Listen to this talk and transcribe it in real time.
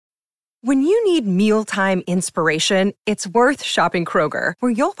When you need mealtime inspiration, it's worth shopping Kroger,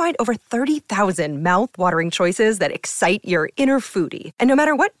 where you'll find over 30,000 mouth-watering choices that excite your inner foodie. And no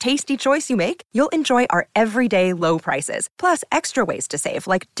matter what tasty choice you make, you'll enjoy our everyday low prices, plus extra ways to save,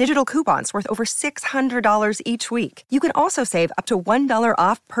 like digital coupons worth over $600 each week. You can also save up to $1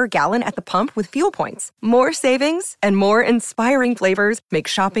 off per gallon at the pump with fuel points. More savings and more inspiring flavors make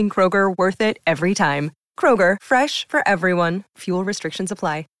shopping Kroger worth it every time. Kroger, fresh for everyone. Fuel restrictions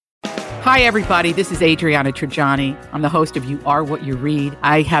apply. Hi, everybody. This is Adriana Trajani. I'm the host of You Are What You Read.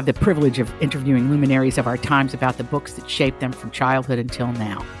 I have the privilege of interviewing luminaries of our times about the books that shaped them from childhood until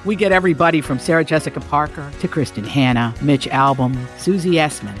now. We get everybody from Sarah Jessica Parker to Kristen Hanna, Mitch Albom, Susie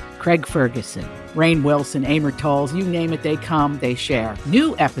Essman, Craig Ferguson, Rainn Wilson, Amor Tolls, you name it, they come, they share.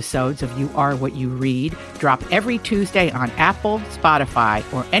 New episodes of You Are What You Read drop every Tuesday on Apple, Spotify,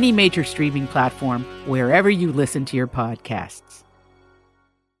 or any major streaming platform wherever you listen to your podcasts.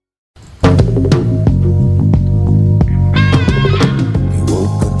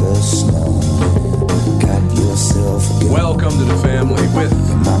 Welcome to the family with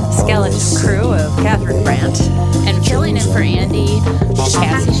skeleton crew of Catherine Brandt and filling in for Andy,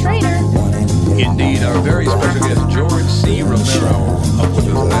 Cassie Schrader. Indeed, our very special guest, George C. Romero, up with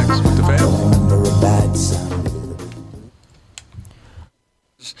us next with the family.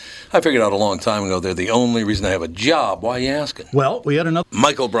 I figured out a long time ago they're the only reason I have a job. Why are you asking? Well, we had another...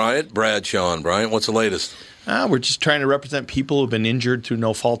 Michael Bryant, Bradshaw and Bryant, what's the latest? We're just trying to represent people who've been injured through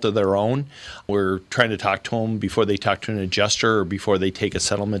no fault of their own. We're trying to talk to them before they talk to an adjuster or before they take a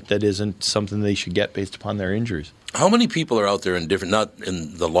settlement that isn't something they should get based upon their injuries. How many people are out there in different, not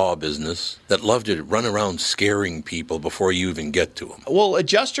in the law business, that love to run around scaring people before you even get to them? Well,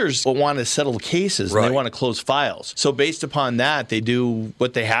 adjusters want to settle cases and they want to close files. So based upon that, they do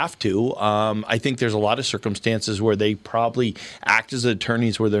what they have to. I think there's a lot of circumstances where they probably act as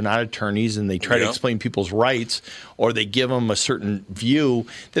attorneys where they're not attorneys and they try to explain people's rights, or they give them a certain view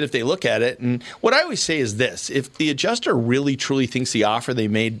that if they look at it. And what I always say is this: if the adjuster really truly thinks the offer they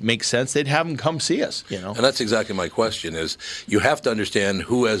made makes sense, they'd have them come see us. And that's exactly my question is you have to understand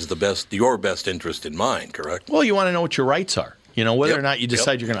who has your best interest in mind, correct? Well, you want to know what your rights are. Whether or not you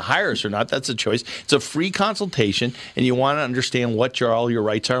decide you're going to hire us or not, that's a choice. It's a free consultation, and you want to understand what all your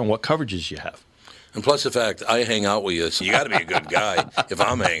rights are and what coverages you have. And plus the fact I hang out with you, so you got to be a good guy if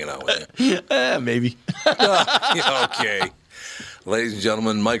I'm hanging out with you. Maybe. Okay. Ladies and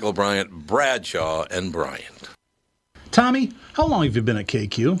gentlemen, Michael Bryant, Bradshaw and Bryant. Tommy, how long have you been at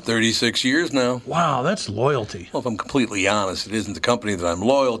KQ? 36 years now. Wow, that's loyalty. Well, if I'm completely honest, it isn't the company that I'm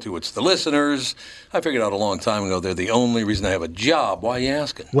loyal to, it's the listeners. I figured out a long time ago they're the only reason I have a job. Why are you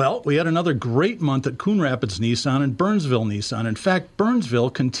asking? Well, we had another great month at Coon Rapids Nissan and Burnsville Nissan. In fact, Burnsville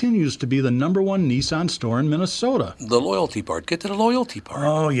continues to be the #1 Nissan store in Minnesota. The loyalty part. Get to the loyalty part.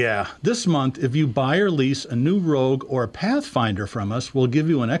 Oh, yeah. This month, if you buy or lease a new Rogue or a Pathfinder from us, we'll give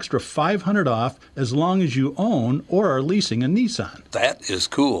you an extra $500 off as long as you own or are leasing a Nissan. That is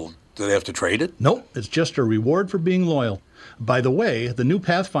cool. Do they have to trade it? Nope. It's just a reward for being loyal. By the way, the new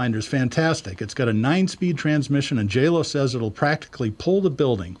Pathfinder is fantastic. It's got a 9-speed transmission, and JLo says it'll practically pull the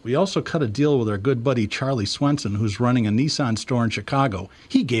building. We also cut a deal with our good buddy Charlie Swenson, who's running a Nissan store in Chicago.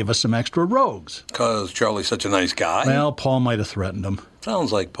 He gave us some extra Rogues. Because Charlie's such a nice guy? Well, Paul might have threatened him.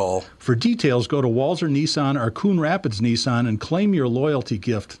 Sounds like Paul. For details, go to Walser Nissan or Coon Rapids Nissan and claim your loyalty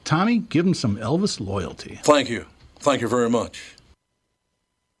gift. Tommy, give him some Elvis loyalty. Thank you. Thank you very much.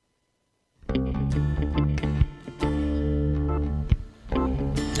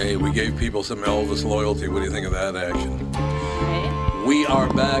 Hey, we gave people some Elvis loyalty. What do you think of that action? Okay. We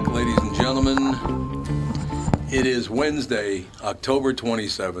are back, ladies and gentlemen. It is Wednesday, October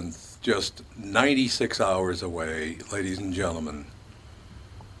 27th, just 96 hours away, ladies and gentlemen,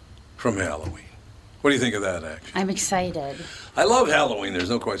 from Halloween. What do you think of that action? I'm excited. I love Halloween. There's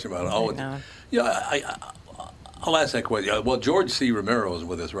no question about it. I'll ask that question. Well, George C. Romero is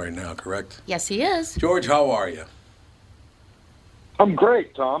with us right now, correct? Yes, he is. George, how are you? I'm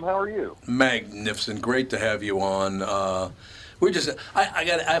great, Tom. How are you? Magnificent. Great to have you on. I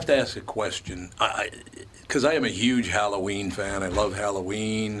have to ask a question. Because I am a huge Halloween fan. I love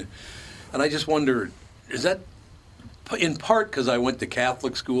Halloween. And I just wonder, is that in part because I went to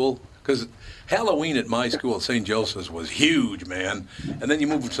Catholic school? Because Halloween at my school at St. Joseph's was huge, man. And then you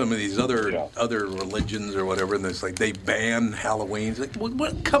move to some of these other religions or whatever, and it's like they ban Halloween. It's like,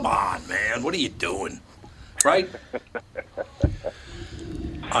 what? Come on, man. What are you doing? Right?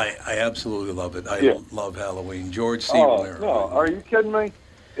 I absolutely love it. I love Halloween. George C. Romero. No, are you kidding me?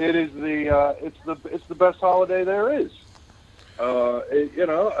 It is it's the best holiday there is.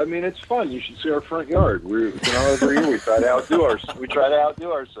 I mean, it's fun. You should see our front yard. Every year we try to outdo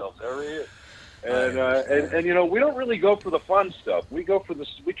ourselves every year. And we don't really go for the fun stuff. We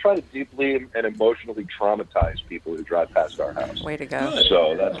try to deeply and emotionally traumatize people who drive past our house. Way to go. Good.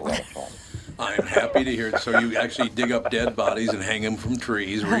 So that's a lot of fun. I am happy to hear it. So you actually dig up dead bodies and hang them from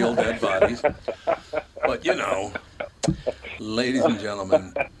trees, real dead bodies. But, ladies and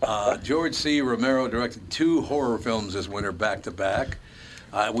gentlemen, George C. Romero directed 2 horror films this winter back-to-back.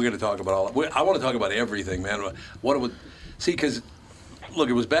 We're going to talk about all. I want to talk about everything, man. Because, look,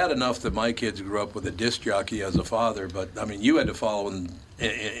 it was bad enough that my kids grew up with a disc jockey as a father, but, I mean, you had to follow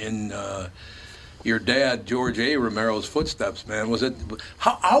in your dad, George A. Romero's footsteps, man.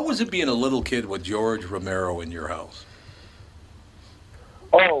 How was it being a little kid with George Romero in your house?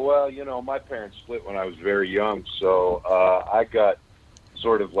 Oh, well, my parents split when I was very young, so I got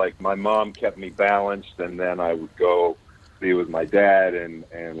sort of like my mom kept me balanced, and then I would go be with my dad and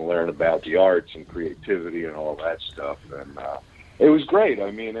learn about the arts and creativity and all that stuff. And it was great. I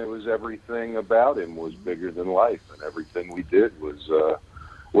mean, it was everything about him was bigger than life, and everything we did was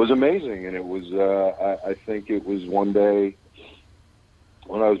amazing. And it was, I think it was one day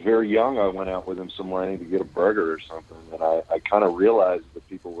when I was very young, I went out with him somewhere to get a burger or something, and I kind of realized that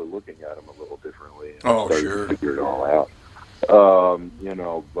people were looking at him a little differently. And I started to figure it all out.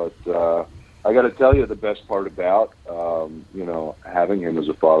 But I got to tell you, the best part about, having him as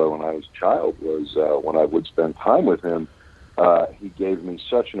a father when I was a child was when I would spend time with him, he gave me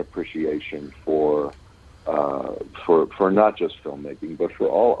such an appreciation for not just filmmaking, but for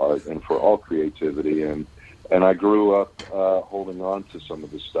all art and for all creativity. And I grew up holding on to some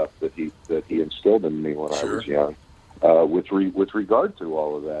of the stuff that he instilled in me when I was young, with regard to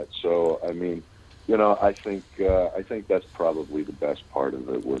all of that. So, I mean, I think that's probably the best part of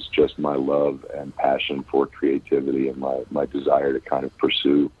it was just my love and passion for creativity and my desire to kind of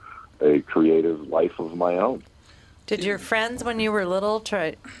pursue a creative life of my own. Did your friends, when you were little,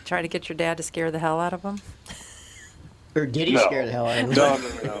 try to get your dad to scare the hell out of them? Or did he scare the hell out of him? No.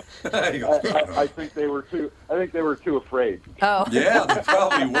 I think they were too afraid. Oh. Yeah, they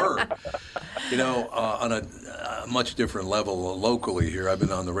probably were. On a much different level locally here, I've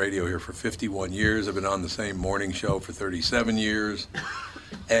been on the radio here for 51 years. I've been on the same morning show for 37 years.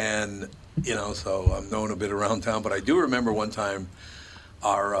 And, so I'm known a bit around town. But I do remember one time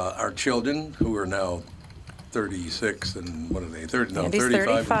our children, who are now 36 and what are they? 35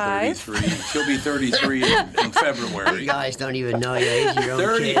 and 33. She'll be 33 in February. You guys don't even know your age. Your own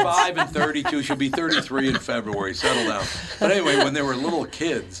 35 kids. and 32. She'll be 33 in February. Settle down. But anyway, when they were little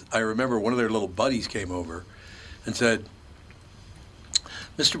kids, I remember one of their little buddies came over and said,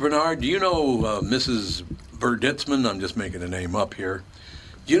 "Mr. Bernard, do you know Mrs. Berditzman?" I'm just making a name up here.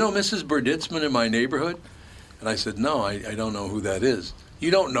 "Do you know Mrs. Berditzman in my neighborhood?" And I said, "No, I don't know who that is." "You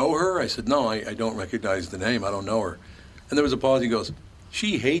don't know her?" I said, "No, I don't recognize the name. I don't know her." And there was a pause. He goes,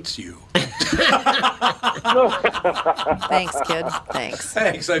 "She hates you." Thanks, kid. Thanks.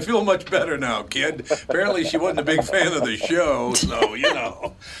 Thanks. I feel much better now, kid. Apparently she wasn't a big fan of the show, so,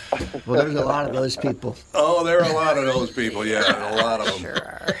 Well, there's a lot of those people. Oh, there are a lot of those people, yeah. A lot of them.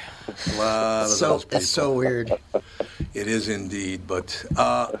 Sure. A lot of those people. It's so weird. It is indeed, but...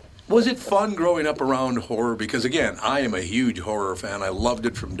 was it fun growing up around horror? Because, again, I am a huge horror fan. I loved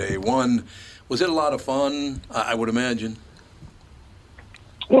it from day one. Was it a lot of fun, I would imagine?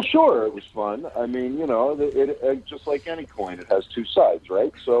 Well, sure, it was fun. I mean, it just like any coin, it has two sides,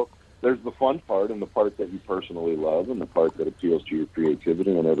 right? So there's the fun part and the part that you personally love and the part that appeals to your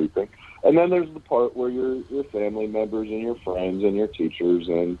creativity and everything. And then there's the part where your family members and your friends and your teachers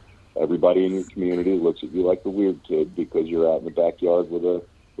and everybody in your community looks at you like the weird kid because you're out in the backyard with an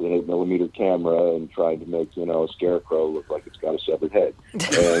 8mm camera and trying to make, a scarecrow look like it's got a severed head.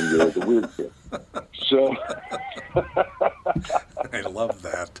 And you're the weird kid. So... I love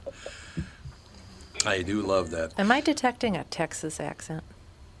that. I do love that. Am I detecting a Texas accent?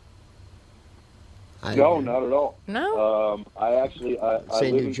 No, not at all. No? I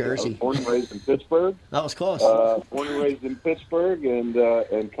Say live New Jersey. I was born and raised in Pittsburgh. That was close. Born and raised in Pittsburgh and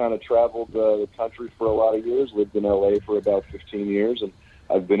kind of traveled the country for a lot of years. Lived in L.A. for about 15 years. And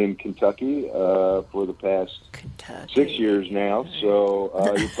I've been in Kentucky for the past 6 years now. So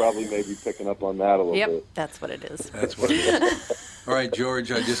you probably may be picking up on that a little bit. Yep, that's what it is. That's what it is. All right,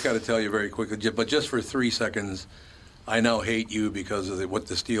 George, I just got to tell you very quickly, but just for 3 seconds, I now hate you because of what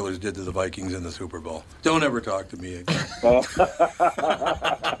the Steelers did to the Vikings in the Super Bowl. Don't ever talk to me again.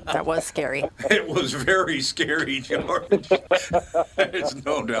 That was scary. It was very scary, George. There's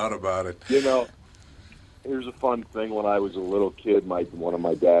no doubt about it. Here's a fun thing. When I was a little kid, one of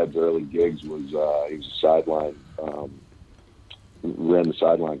my dad's early gigs was he was a sideline ran the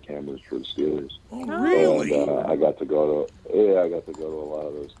sideline cameras for the Steelers. Oh, really? And I got to go to a lot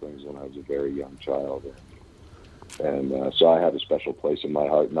of those things when I was a very young child. And so I have a special place in my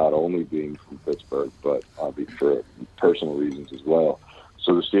heart, not only being from Pittsburgh, but for personal reasons as well.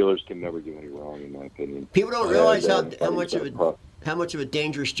 So the Steelers can never do any wrong, in my opinion. People don't realize how much of a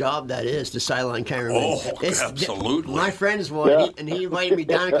dangerous job that is, the sideline cameraman. Oh, absolutely. My friend is one, and he invited me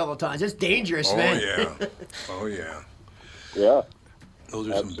down a couple of times. It's dangerous, man. Yeah. Oh, yeah. Yeah. Those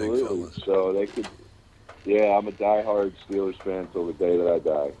are some big fellas. So they could. Yeah, I'm a diehard Steelers fan till the day that I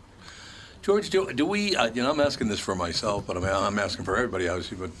die. George, do we? I'm asking this for myself, but I'm asking for everybody,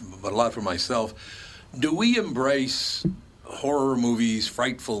 obviously, but a lot for myself. Do we embrace horror movies,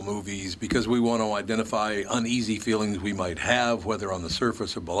 frightful movies, because we want to identify uneasy feelings we might have, whether on the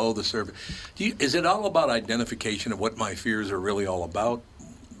surface or below the surface? Is it all about identification of what my fears are really all about?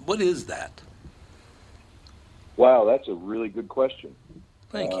 What is that? Wow, that's a really good question.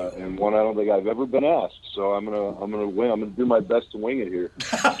 Thank you. And one I don't think I've ever been asked. So I'm gonna wing. I'm gonna do my best to wing it here.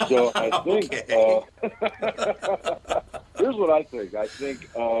 So I think here's what I think.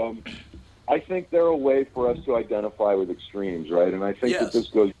 I think they're a way for us to identify with extremes, right? And I think that this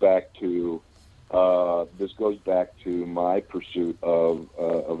goes back to my pursuit of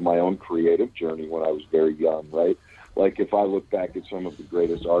my own creative journey when I was very young, right? Like if I look back at some of the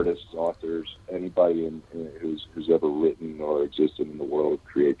greatest artists, authors, anybody who's ever written or existed in the world of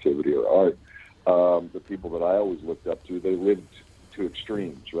creativity or art, the people that I always looked up to, they lived to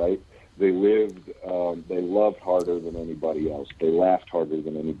extremes, right? They loved harder than anybody else. They laughed harder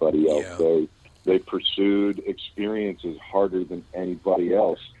than anybody else. Yeah. They pursued experiences harder than anybody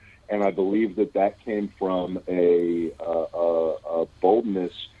else. And I believe that came from a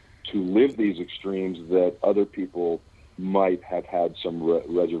boldness to live these extremes that other people might have had some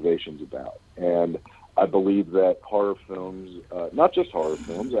reservations about. And I believe that horror films, not just horror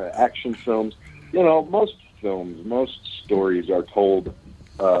films, action films, most stories are told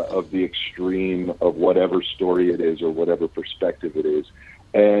of the extreme of whatever story it is or whatever perspective it is.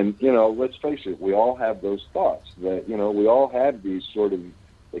 And, let's face it, we all have those thoughts that, we all have these sort of,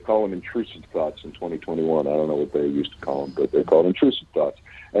 they call them intrusive thoughts in 2021. I don't know what they used to call them, but they're called intrusive thoughts.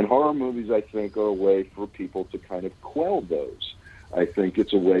 And horror movies, I think, are a way for people to kind of quell those. I think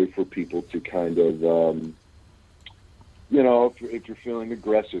it's a way for people to kind of, if you're feeling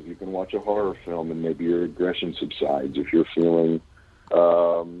aggressive, you can watch a horror film and maybe your aggression subsides. If you're feeling,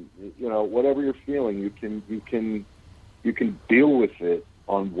 whatever you're feeling, you can deal with it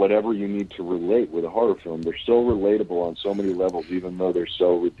on whatever you need to relate with a horror film. They're so relatable on so many levels, even though they're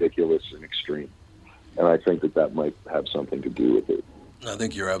so ridiculous and extreme. And I think that might have something to do with it. I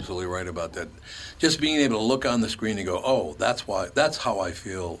think you're absolutely right about that. Just being able to look on the screen and go, oh, that's how I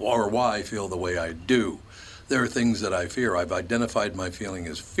feel, or why I feel the way I do. There are things that I fear. I've identified my feeling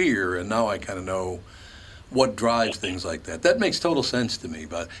as fear, and now I kind of know what drives things like that. That makes total sense to me.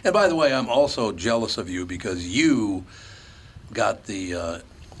 And by the way, I'm also jealous of you because you got the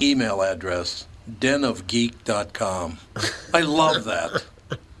email address denofgeek.com. I love that.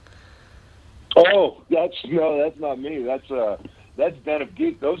 Oh, that's not me. That's Den of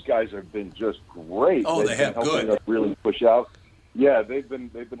Geek. Those guys have been just great. Oh, they have good. Us really push out. Yeah, they've been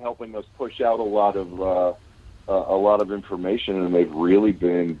helping us push out a lot of information, and they've really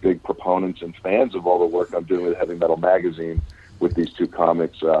been big proponents and fans of all the work I'm doing with Heavy Metal Magazine with these two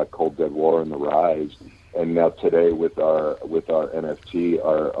comics, Cold Dead War and The Rise. And now today with our NFT,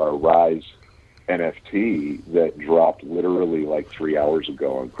 our Rise NFT that dropped literally like 3 hours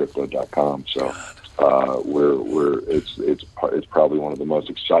ago on Crypto.com. So it's probably one of the most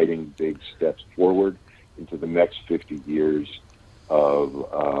exciting big steps forward into the next 50 years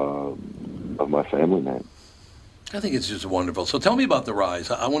of my family name. I think it's just wonderful. So tell me about The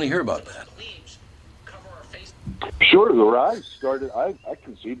Rise. I want to hear about that. Sure. The Rise started. I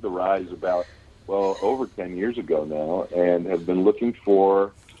conceived The Rise about over 10 years ago now, and have been looking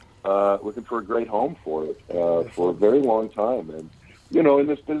for a great home for it for a very long time. And in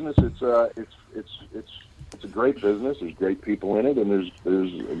this business, it's a great business. There's great people in it, and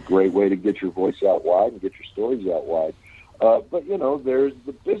there's a great way to get your voice out wide and get your stories out wide. But there's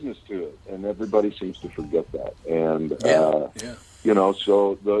the business to it, and everybody seems to forget that. And so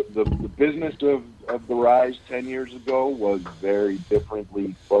the business of The Rise 10 years ago was very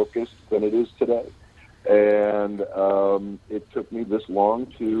differently focused than it is today. And it took me this long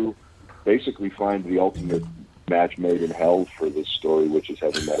to basically find the ultimate match made in hell for this story, which is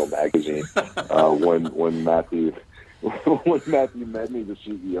Heavy Metal Magazine. When Matthew Medney, the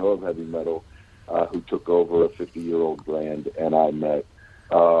CEO of Heavy Metal, who took over a 50-year-old brand, and I met,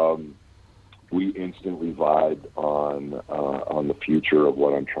 we instantly vibed on the future of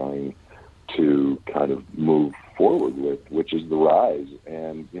what I'm trying to kind of move forward with, which is The Rise.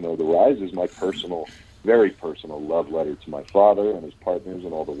 And, The Rise is my very personal love letter to my father and his partners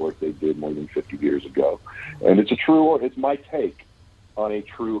and all the work they did more than 50 years ago. And it's my take on a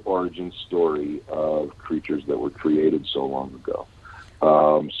true origin story of creatures that were created so long ago.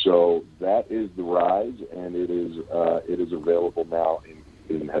 So that is The Rise, and it is available now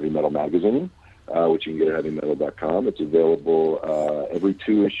in Heavy Metal Magazine, which you can get at heavymetal.com. It's available every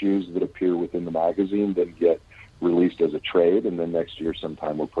 2 issues that appear within the magazine then get released as a trade, and then next year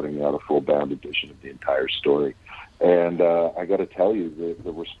sometime we're putting out a full bound edition of the entire story. And I got to tell you,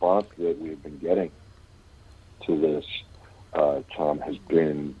 the response that we've been getting to this, Tom, has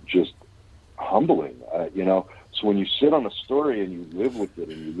been just humbling. So when you sit on a story and you live with it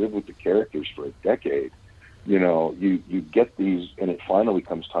and you live with the characters for a decade, you get these, and it finally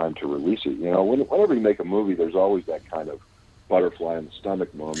comes time to release it. Whenever you make a movie, there's always that kind of butterfly in the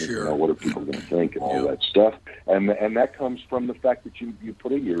stomach moment. Sure. What are people going to think and all that stuff, and that comes from the fact that you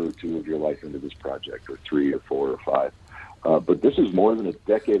put a year or 2 of your life into this project, or 3 or 4 or 5. But this is more than a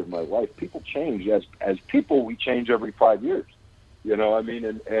decade of my life. People change as people. We change every 5 years. And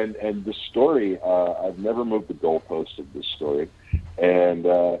the story, I've never moved the goalposts of this story. And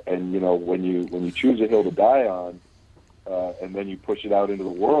when you choose a hill to die on, and then you push it out into the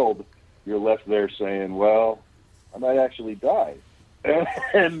world, you're left there saying, well, I might actually die.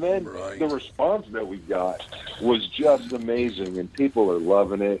 And then the response that we got was just amazing, and people are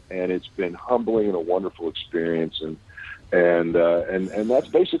loving it, and it's been humbling and a wonderful experience. And that's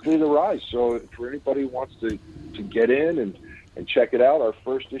basically The Rise. So for anybody who wants to get in and check it out, our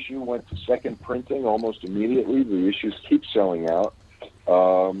first issue went to second printing almost immediately. The issues keep selling out,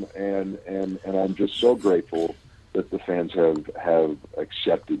 and I'm just so grateful that the fans have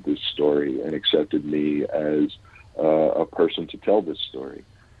accepted this story and accepted me as a person to tell this story,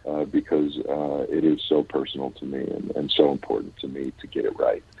 because it is so personal to me and so important to me to get it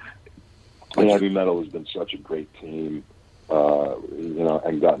right. And Heavy Metal has been such a great team,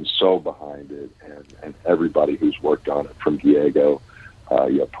 and gotten so behind it, and everybody who's worked on it, from Diego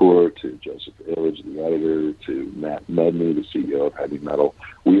Yapur to Joseph Illage, the editor, to Matt Medney, the CEO of Heavy Metal,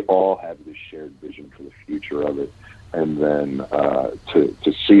 we all have this shared vision for the future of it. And then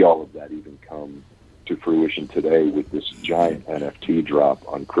to see all of that even come to fruition today with this giant NFT drop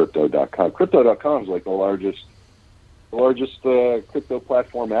on Crypto.com. Crypto.com is like the largest crypto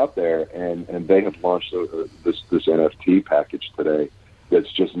platform out there, and they have launched this NFT package today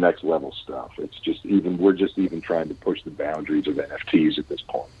that's just next level stuff. We're just even trying to push the boundaries of NFTs at this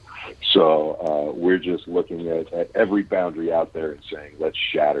point. So we're just looking at every boundary out there and saying, let's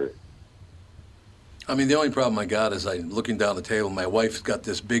shatter it. I mean, the only problem I got is I'm looking down the table. My wife's got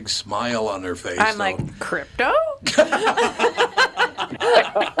this big smile on her face. I'm like, crypto?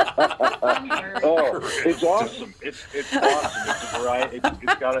 It's awesome. It's awesome. It's a variety.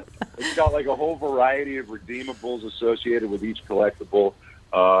 It's got like a whole variety of redeemables associated with each collectible,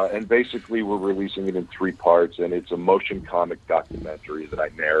 and basically we're releasing it in 3 parts, and it's a motion comic documentary that I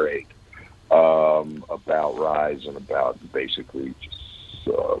narrate about Rise and about basically just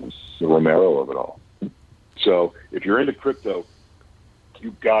the Romero of it all. So if you're into crypto,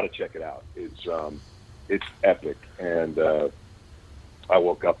 you've got to check it out. It's epic, and I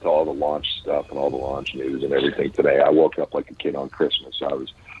woke up to all the launch stuff and all the launch news and everything today. I woke up like a kid on Christmas.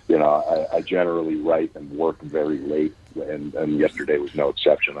 I generally write and work very late, and yesterday was no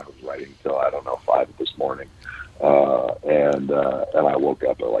exception. I was writing till 5 this morning, and I woke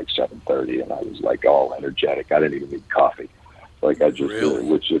up at like 7:30, and I was like all energetic. I didn't even need coffee. Like I just,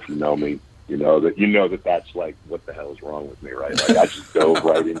 which if you know me, you know that that's like, what the hell is wrong with me, right? Like I just dove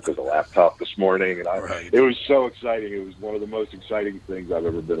right into the laptop this morning, and it was so exciting. It was one of the most exciting things I've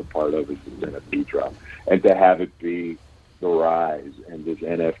ever been a part of, is this NFT drop, and to have it be The Rise and this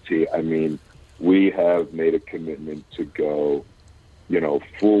NFT. I mean, we have made a commitment to go,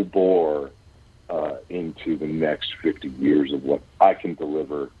 full bore into the next 50 years of what I can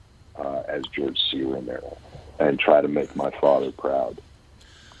deliver as George C. Romero, and try to make my father proud.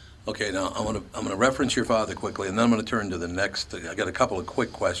 Okay, now I'm gonna reference your father quickly, and then I'm gonna turn to the next. I got a couple of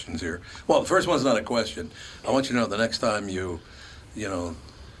quick questions here. Well, the first one's not a question. I want you to know the next time you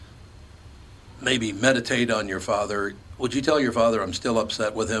maybe meditate on your father, would you tell your father I'm still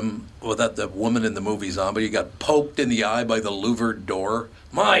upset with him, that the woman in the movie Zombie got poked in the eye by the louvered door?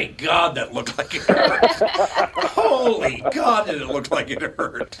 My God, that looked like it hurt. Holy God, did it look like it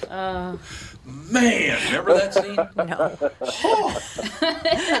hurt. Man, remember that scene? No.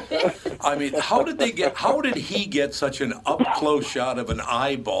 I mean, how did he get such an up-close shot of an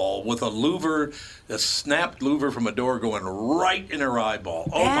eyeball with a snapped louver from a door going right in her eyeball?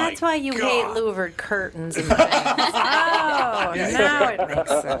 Oh, That's why you hate louvered curtains and things. Oh, Yeah. now it makes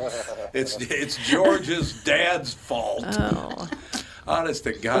sense. It's George's dad's fault. Oh. Honest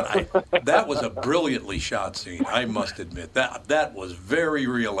to God, that was a brilliantly shot scene, I must admit. That was very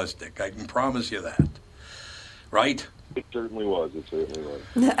realistic. I can promise you that. Right? It certainly was.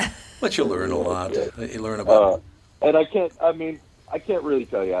 But you learn a lot. You learn about and I can't really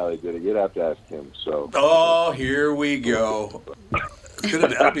tell you how they did it. You'd have to ask him. So. Oh, here we go.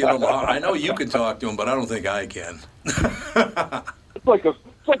 That'd be a little hard. I know you can talk to him, but I don't think I can. It's like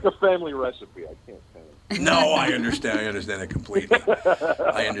a family recipe. I can't tell you. No, I understand. I understand it completely.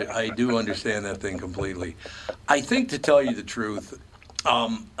 I do understand that thing completely. I think, to tell you the truth,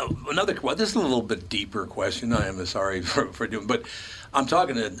 this is a little bit deeper question. I am sorry for doing, but I'm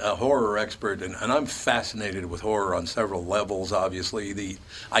talking to a horror expert, and I'm fascinated with horror on several levels. Obviously, the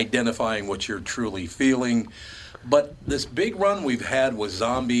identifying what you're truly feeling, but this big run we've had with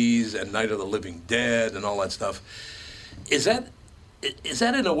zombies and Night of the Living Dead and all that stuff, is that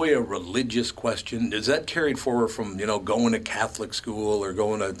in a way a religious question? Is that carried forward from going to Catholic school or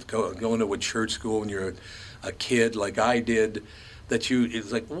going to a church school when you're a kid like I did?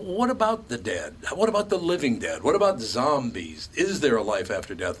 It's like, what about the dead? What about the living dead? What about zombies? Is there a life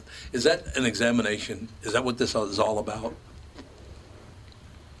after death? Is that an examination? Is that what this is all about?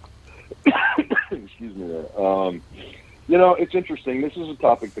 Excuse me there. It's interesting. This is a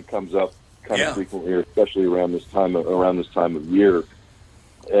topic that comes up kind of frequently, especially around this time of year.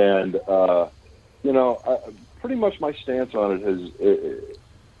 And pretty much my stance on it has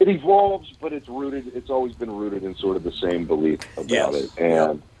it evolves, but it's always been rooted in sort of the same belief about it.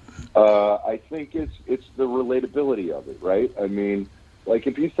 And I think it's the relatability of it, right? I mean, like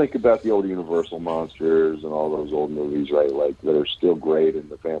if you think about the old Universal monsters and all those old movies, right, like that are still great, and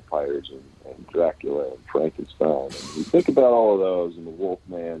the vampires and Dracula and Frankenstein, and you think about all of those and the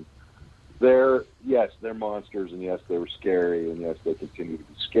Wolfman, they're monsters, and yes, they were scary, and yes, they continue to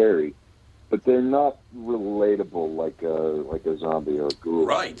be scary, but they're not relatable like a zombie or a ghoul.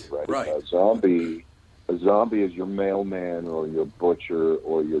 Right. A zombie is your mailman or your butcher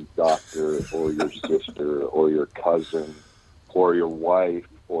or your doctor or your sister or your cousin or your wife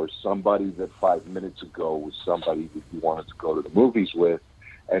or somebody that 5 minutes ago was somebody that you wanted to go to the movies with,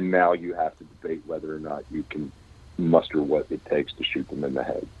 and now you have to debate whether or not you can muster what it takes to shoot them in the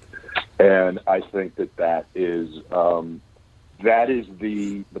head. And I think that is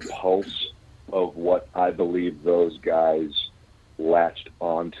the pulse of what I believe those guys latched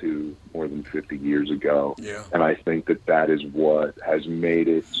onto more than 50 years ago. Yeah. And I think that is what has made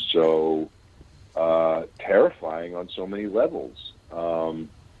it so terrifying on so many levels. Does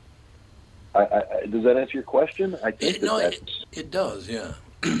that answer your question? I think it does, yeah.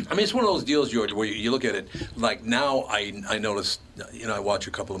 I mean, it's one of those deals, George, where you look at it, like now I notice, I watch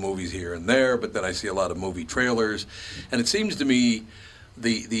a couple of movies here and there, but then I see a lot of movie trailers, and it seems to me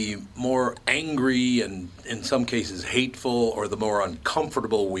the more angry and in some cases hateful or the more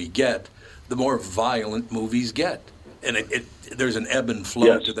uncomfortable we get, the more violent movies get. And there's an ebb and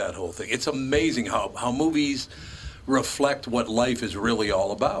flow to that whole thing. It's amazing how movies reflect what life is really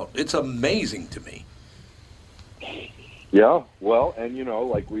all about. It's amazing to me. Yeah, well, and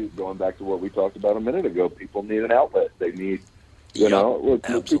like going back to what we talked about a minute ago, people need an outlet. They need,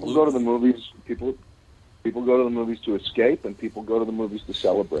 people go to the movies. People go to the movies to escape, and people go to the movies to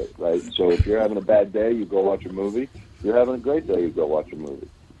celebrate, right? So if you're having a bad day, you go watch a movie. If you're having a great day, you go watch a movie.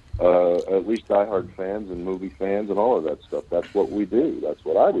 At least diehard fans and movie fans and all of that stuff. That's what we do. That's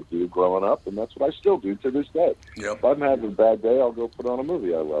what I would do growing up, and that's what I still do to this day. Yep. If I'm having a bad day, I'll go put on a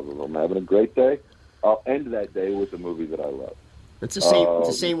movie I love. If I'm having a great day, I'll end that day with a movie that I love. It's the same. It's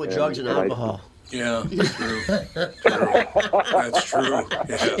the same with drugs and alcohol. Yeah, that's true. That's true.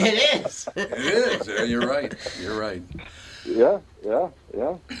 Yeah. It is. It is. Yeah, you're right. You're right. Yeah.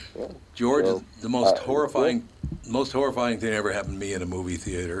 George, the most horrifying thing that ever happened to me in a movie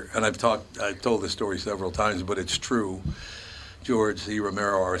theater, and I've told this story several times, but it's true. George C.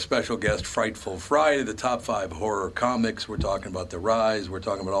 Romero, our special guest, Frightful Friday, the top 5 horror comics. We're talking about The Rise. We're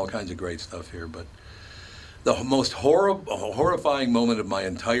talking about all kinds of great stuff here, but the most horrifying moment of my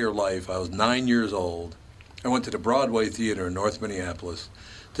entire life, I was 9 years old. I went to the Broadway Theater in North Minneapolis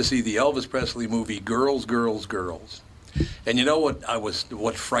to see the Elvis Presley movie Girls, Girls, Girls. And you know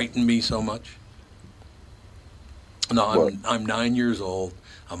what frightened me so much? No, I'm 9 years old.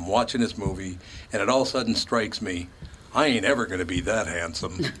 I'm watching this movie, and it all of a sudden strikes me, I ain't ever going to be that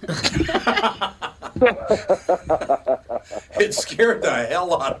handsome. It scared the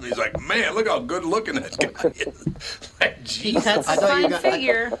hell out of me. He's like, man, look how good looking that guy is. Like, Jesus. That's a fine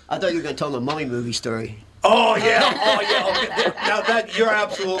figure. I thought you were going to tell the Mummy movie story. Oh yeah. Okay. Now that you're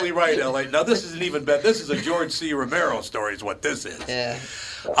absolutely right, L.A. Now this isn't even bad. This is a George C. Romero story, is what this is. Yeah.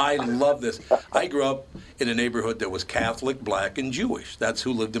 I love this. I grew up in a neighborhood that was Catholic, black, and Jewish. That's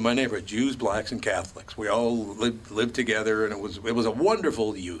who lived in my neighborhood: Jews, blacks, and Catholics. We all lived together, and it was a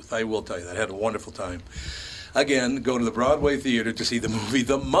wonderful youth. I will tell you that. I had a wonderful time. Again, go to the Broadway theater to see the movie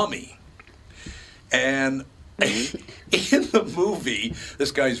The Mummy, and in the movie,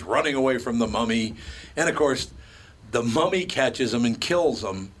 this guy's running away from the mummy, and of course, the mummy catches him and kills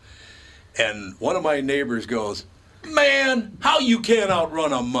him. And one of my neighbors goes, "Man, how you can't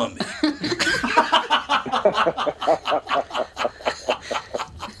outrun a mummy?"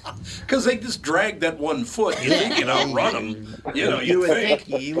 Because they just dragged that one foot. You think you can outrun them? You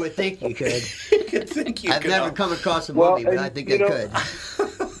would think you could. You could think you I've could. never come across a mummy, but I think I could.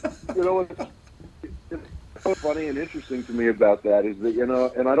 You know, what's funny and interesting to me about that is that,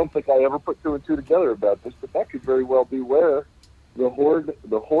 and I don't think I ever put two and two together about this, but that could very well be where the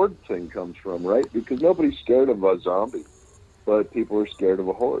horde thing comes from, right? Because nobody's scared of a zombie, but people are scared of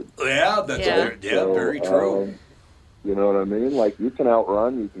a horde. Yeah, that's very true. You know what I mean? Like, you can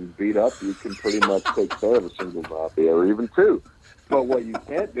outrun, you can beat up, you can pretty much take care of a single zombie, or even two. But what you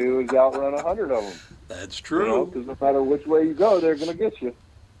can't do is outrun 100 of them. That's true. Because no matter which way you go, they're going to get you.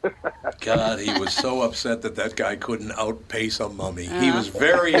 God, he was so upset that guy couldn't outpace a mummy. He was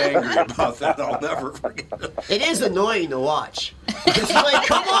very angry about that. I'll never forget it. It is annoying to watch. It's like,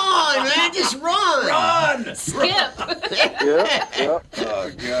 come on, man, just run. Run! Skip. Yeah.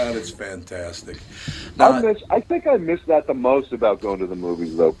 Oh, God, it's fantastic. I think I miss that the most about going to the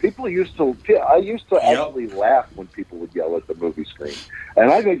movies, though. I used to actually laugh when people would yell at the movie screen.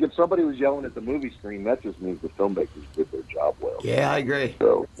 And I think if somebody was yelling at the movie screen, that just means the filmmakers did their job well. Yeah, I agree.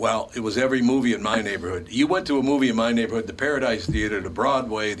 So, well, it was every movie in my neighborhood. You went to a movie in my neighborhood, the Paradise Theater, the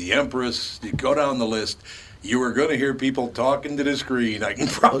Broadway, the Empress, you go down the list, you were going to hear people talking to the screen. I can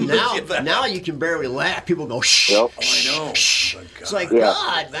promise you that. Now you can barely laugh. People go, shh. Yep. I know. It's like,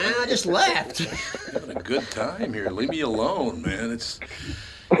 God, man, I just laughed. Having a good time here. Leave me alone, man. It's,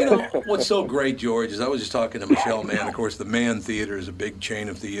 what's so great, George, is I was just talking to Michelle Mann. Of course, the Mann Theater is a big chain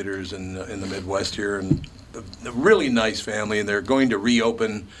of theaters in the Midwest here, and a really nice family, and they're going to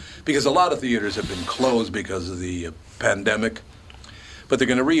reopen because a lot of theaters have been closed because of the pandemic. But they're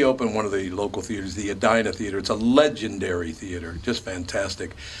going to reopen one of the local theaters, the Edina Theater. It's a legendary theater, just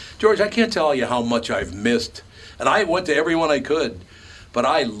fantastic. George, I can't tell you how much I've missed, and I went to every one I could, but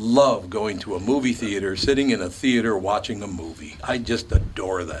I love going to a movie theater, sitting in a theater watching a movie. I just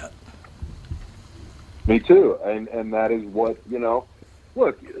adore that. Me too, and that is what,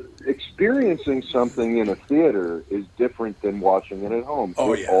 look, experiencing something in a theater is different than watching it at home.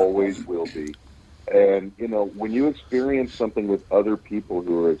 Oh, it always will be. And, when you experience something with other people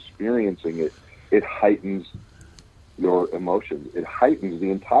who are experiencing it, it heightens your emotions. It heightens the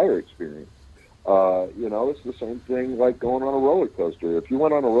entire experience. It's the same thing like going on a roller coaster. If you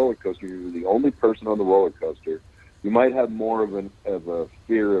went on a roller coaster, you were the only person on the roller coaster, you might have more of a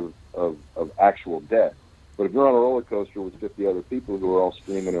fear of actual death. But if you're on a roller coaster with 50 other people who are all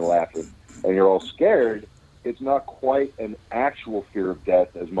screaming and laughing, and you're all scared, it's not quite an actual fear of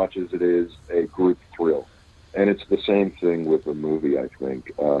death as much as it is a group thrill. And it's the same thing with a movie, I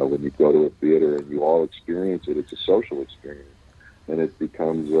think. When you go to a theater and you all experience it, it's a social experience. And it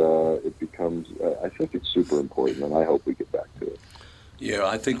becomes I think it's super important, and I hope we get back to it. Yeah,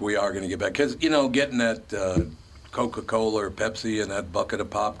 I think we are going to get back. Because, getting that Coca-Cola or Pepsi and that bucket of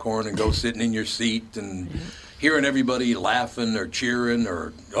popcorn and go sitting in your seat and hearing everybody laughing or cheering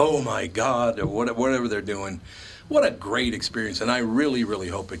or, oh, my God, or whatever they're doing. What a great experience. And I really, really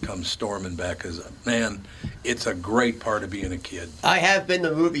hope it comes storming back because, man, it's a great part of being a kid. I have been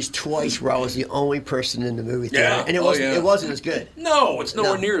to movies twice where I was the only person in the movie theater, and it wasn't as good. No, it's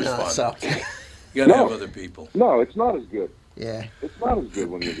nowhere near as fun. So. You got to have other people. No, it's not as good. Yeah. It's not as good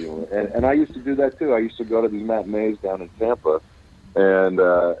when you're doing it. And I used to do that, too. I used to go to these matinees down in Tampa,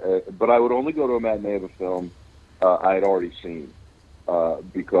 but I would only go to a matinee of a film I had already seen.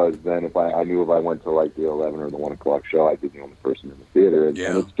 Because then I knew if I went to like the 11 or the 1 o'clock show, I'd be the only person in the theater. And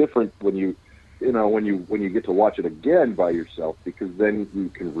it's different when you get to watch it again by yourself, because then you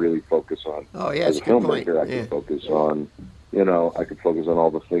can really focus on. Oh yeah, as a filmmaker, I can focus on. I could focus on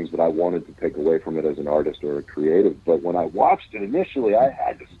all the things that I wanted to take away from it as an artist or a creative. But when I watched it initially, I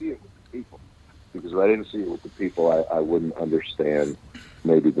had to see it with the people, because if I didn't see it with the people, I wouldn't understand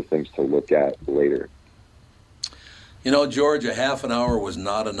maybe the things to look at later. You know, George, a half an hour was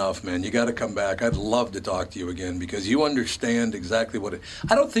not enough, man. You got to come back. I'd love to talk to you again because you understand exactly what it...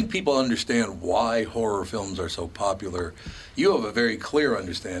 I don't think people understand why horror films are so popular. You have a very clear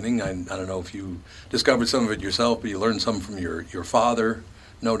understanding. I don't know if you discovered some of it yourself, but you learned some from your father,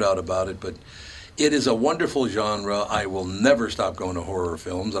 no doubt about it. But it is a wonderful genre. I will never stop going to horror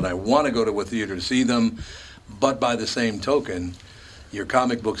films, and I want to go to a theater to see them. But by the same token... your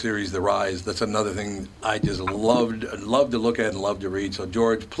comic book series, The Rise, that's another thing I just love to look at and love to read. So,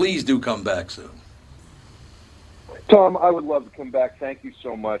 George, please do come back soon. Tom, I would love to come back. Thank you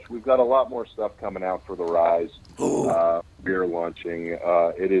so much. We've got a lot more stuff coming out for The Rise. We're launching.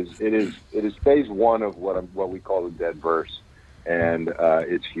 It is phase one of what we call the Deadverse, and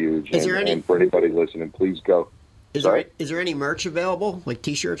it's huge. And for anybody listening, please go. Is there any merch available, like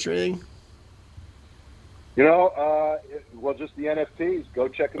T-shirts or anything? You know, well, just the NFTs. Go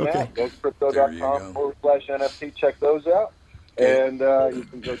check them out. Go to crypto.com/NFT. Check those out. And you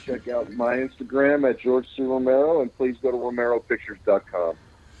can go check out my Instagram at George C. Romero, and please go to RomeroPictures.com.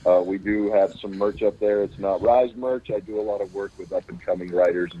 We do have some merch up there. It's not Rise merch. I do a lot of work with up-and-coming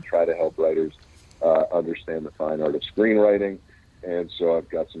writers and try to help writers understand the fine art of screenwriting. And so I've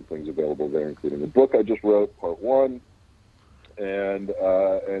got some things available there, including the book I just wrote, Part 1. And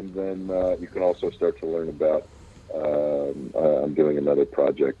then you can also start to learn about, I'm doing another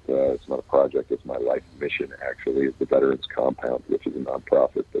project. It's not a project, it's my life mission, actually. It's the Veterans Compound, which is a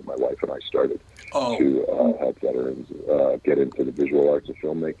nonprofit that my wife and I started to help veterans get into the visual arts of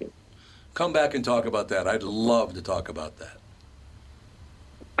filmmaking. Come back and talk about that. I'd love to talk about that.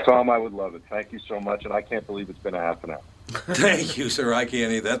 Tom, I would love it. Thank you so much, and I can't believe it's been a half an hour. Thank you, sir. I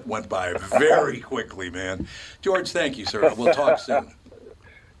can't either. That went by very quickly, man. George, thank you, sir. We'll talk soon.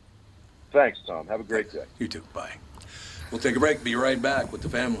 Thanks, Tom. Have a great day. You too. Bye. We'll take a break. Be right back with the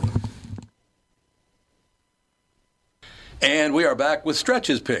family. And we are back with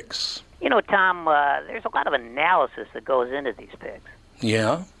Stretch's picks. You know, Tom, there's a lot of analysis that goes into these picks.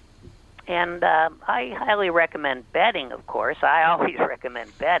 Yeah? And I highly recommend betting, of course. I always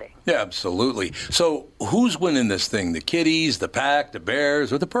recommend betting. Yeah, absolutely. So who's winning this thing? The Kitties, the Pack, the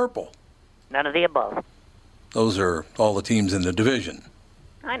Bears, or the Purple? None of the above. Those are all the teams in the division.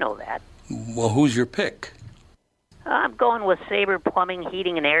 I know that. Well, who's your pick? I'm going with Sabre Plumbing,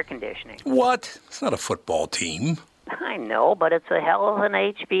 Heating, and Air Conditioning. What? It's not a football team. I know, but it's a hell of an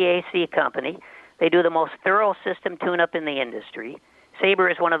HVAC company. They do the most thorough system tune-up in the industry. Sabre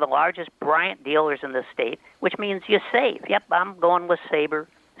is one of the largest Bryant dealers in the state, which means you save. Yep, I'm going with Sabre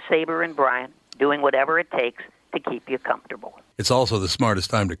and Bryant, doing whatever it takes to keep you comfortable. It's also the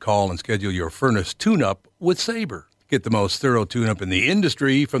smartest time to call and schedule your furnace tune-up with Sabre. Get the most thorough tune-up in the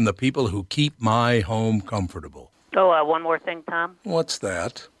industry from the people who keep my home comfortable. Oh, one more thing, Tom. What's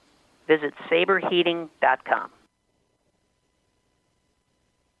that? Visit saberheating.com.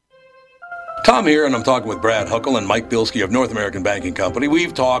 Tom here, and I'm talking with Brad Huckle and Mike Bilski of North American Banking Company.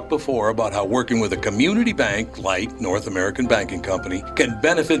 We've talked before about how working with a community bank like North American Banking Company can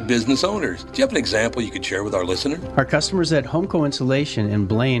benefit business owners. Do you have an example you could share with our listener? Our customers at Homeco Insulation in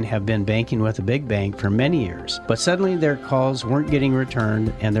Blaine have been banking with a big bank for many years, but suddenly their calls weren't getting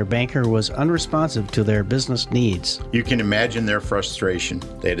returned and their banker was unresponsive to their business needs. You can imagine their frustration.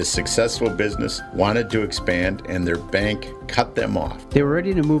 They had a successful business, wanted to expand, and their bank cut them off. They were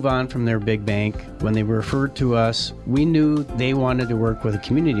ready to move on from their big bank. When they were referred to us, we knew they wanted to work with a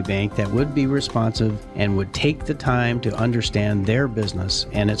community bank that would be responsive and would take the time to understand their business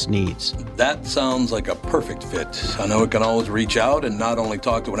and its needs. That sounds like a perfect fit. I know it can always reach out and not only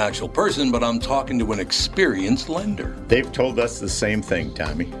talk to an actual person, but I'm talking to an experienced lender. They've told us the same thing,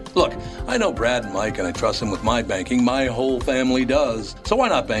 Tommy. Look, I know Brad and Mike, and I trust them with my banking. My whole family does. So why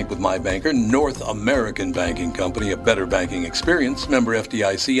not bank with my banker, North American Banking Company, a better banking experience, member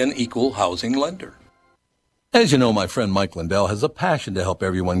FDIC, and equal housing lender. As you know, my friend Mike Lindell has a passion to help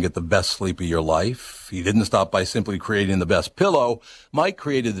everyone get the best sleep of your life. He didn't stop by simply creating the best pillow. Mike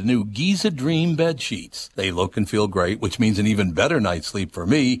created the new Giza Dream bed sheets. They look and feel great, which means an even better night's sleep for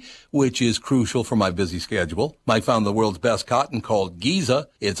me, which is crucial for my busy schedule. Mike found the world's best cotton called Giza.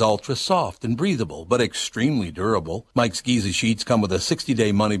 It's ultra soft and breathable, but extremely durable. Mike's Giza sheets come with a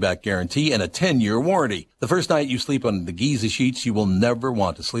 60-day money-back guarantee and a 10-year warranty. The first night you sleep on the Giza sheets, you will never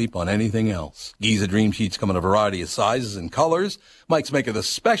want to sleep on anything else. Giza Dream sheets come in a variety of sizes and colors. Mike's making a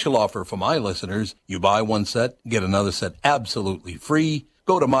special offer for my listeners. You buy one set, get another set absolutely free.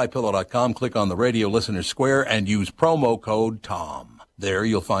 Go to MyPillow.com, click on the Radio Listener Square, and use promo code TOM. There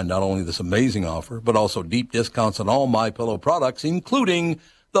you'll find not only this amazing offer, but also deep discounts on all MyPillow products, including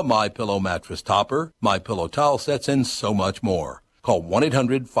the MyPillow mattress topper, MyPillow towel sets, and so much more. Call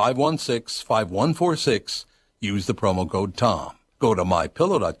 1-800-516-5146. use the promo code TOM. Go to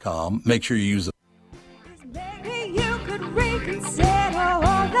mypillow.com. Make sure you use the... Maybe you could reconsider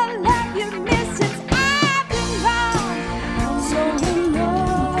all the love you missed since I've been gone. So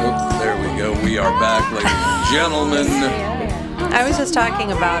Oh, there we go. We are back, ladies and gentlemen. I was just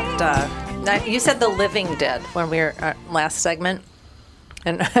talking about, you said The Living Dead when we were last segment.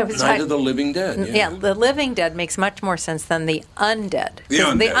 And I was Night of the Living Dead. Yeah, The Living Dead makes much more sense than the undead. The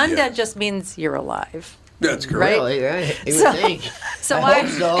undead, just means you're alive. That's correct. Really, right? You would think. So I why hope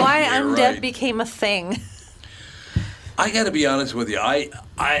so. why You're undead right. became a thing? I got to be honest with you. I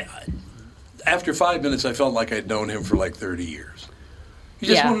after 5 minutes, I felt like I'd known him for like 30 years. He's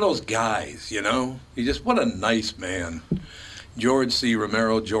just one of those guys, you know? What a nice man. George C.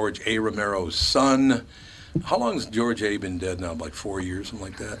 Romero, George A. Romero's son. How long has George A. been dead now? Like 4 years, something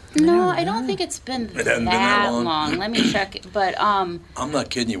like that? No, I don't think it's been It hasn't been that long? Let me check it. But I'm not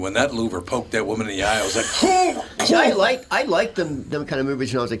kidding you. When that louver poked that woman in the eye, I was like, See, I liked them kind of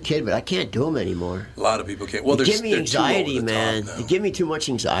movies when I was a kid, but I can't do them anymore. A lot of people can't. Well, They give me they're anxiety, too over the man. top now. They give me too much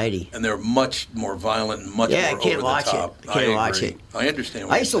anxiety. And they're much more violent and much more I can't over watch the top. it. I can't watch agree. it. I understand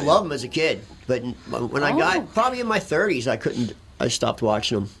what I used to love them as a kid, but when I got probably in my 30s, I stopped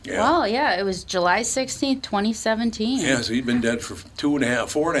watching them. well, yeah, it was July 16th, 2017. Yeah, so he'd been dead for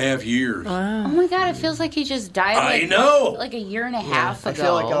 4.5 years. Oh my God, it feels like he just died. I know. Like a year and a half I ago.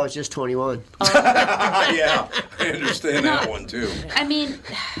 feel like I was just 21. Yeah, I understand that one too. I mean,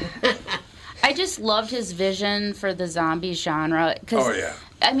 I just loved his vision for the zombie genre. Oh, yeah.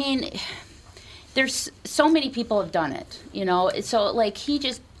 I mean, there's so many people have done it, you know. So like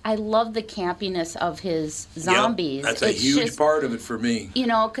I love the campiness of his zombies. Yep, that's a huge part of it for me. You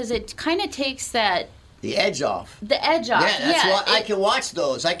know, because it kind of takes the edge off. The edge off. Yeah, that's why I can watch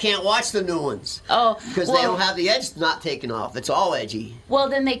those. I can't watch the new ones. Oh, because they don't have the edge not taken off. It's all edgy. Well,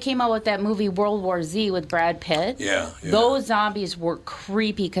 then they came out with that movie World War Z with Brad Pitt. Yeah. Those zombies were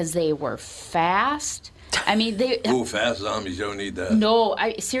creepy because they were fast. I mean, Ooh, fast zombies don't need that. No,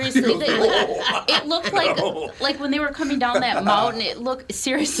 seriously, it looked like when they were coming down that mountain. It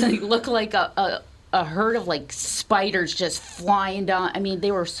looked like a herd of like spiders just flying down. I mean,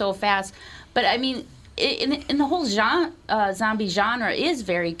 they were so fast. But I mean, in the whole zombie genre is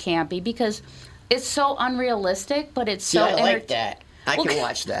very campy because it's so unrealistic, but it's so. I like that. I can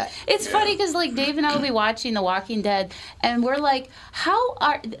watch that. It's funny because like Dave and I will be watching The Walking Dead, and we're like,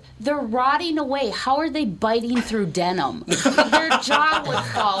 they're rotting away? How are they biting through denim? Their jaw would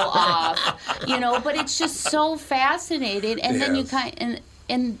fall off, you know. But it's just so fascinating, and then you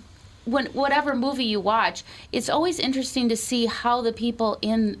and when whatever movie you watch, it's always interesting to see how the people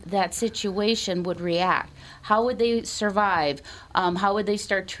in that situation would react. How would they survive? How would they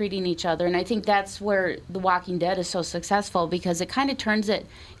start treating each other? And I think that's where The Walking Dead is so successful because it kind of turns it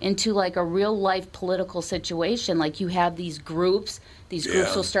into like a real life political situation. Like you have these groups. These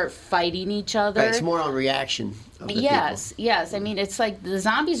groups will start fighting each other. Right, it's more on reaction. Of the yes. I mean, it's like the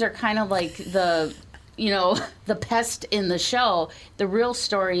zombies are kind of like the pest in the show. The real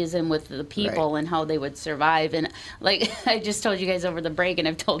story is in with the people and how they would survive. And like I just told you guys over the break, and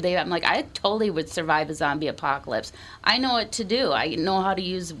I've told Dave, I'm like, I totally would survive a zombie apocalypse. I know what to do. I know how to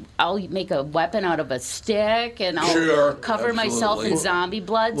use. I'll make a weapon out of a stick, and I'll cover myself in zombie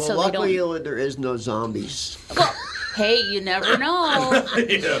blood Well, so luckily, they don't. there is no zombies. Well, hey, you never know.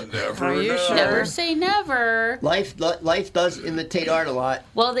 You never know. Never say never. Life does imitate art a lot.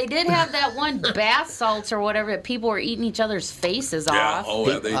 Well, they did have that one bath salts or whatever that people were eating each other's faces off. Oh,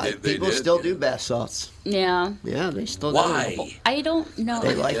 yeah, they did. People still do bath salts. Yeah. Yeah, they still Why? do. I don't know.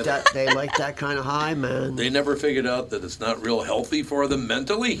 They like that. They like that kind of high, man. They never figured out that it's not real healthy for them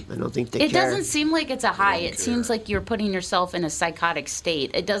mentally. I don't think they It care. doesn't seem like it's a high. It seems like you're putting yourself in a psychotic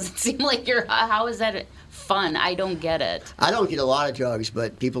state. It doesn't seem like you're. How is that fun? I don't get it. I don't get a lot of drugs,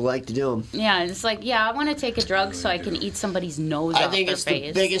 but people like to do them. Yeah, and it's like, I want to take a drug so I can eat somebody's nose I off think their it's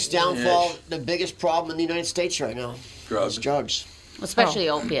face. the biggest downfall, the biggest problem in the United States right now. Drugs. It's drugs. Especially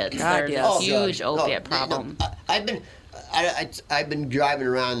opiates. God, There's yes. a huge opiate No, problem. I've been driving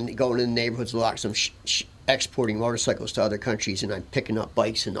around, going in the neighborhoods a lot. 'Cause I'm exporting motorcycles to other countries, and I'm picking up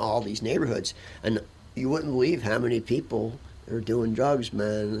bikes in all these neighborhoods. And you wouldn't believe how many people are doing drugs,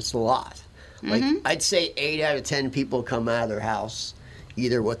 man. It's a lot. Like I'd say 8 out of 10 people come out of their house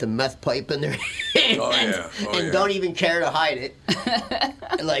either with a meth pipe in their hand and don't even care to hide it,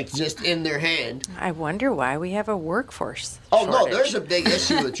 like just in their hand. I wonder why we have a workforce Oh shortage. no, there's a big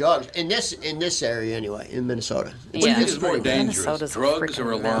issue with drugs in this area anyway, in Minnesota. What do you think is more pretty bad. dangerous, Minnesota's a drugs or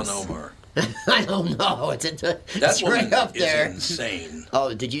freaking Ilhan mess. Omar? I don't know. It's That woman right up is there. insane.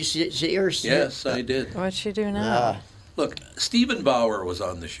 Oh, did you see her? Yes, I did. What'd she do now? Look, Stephen Bauer was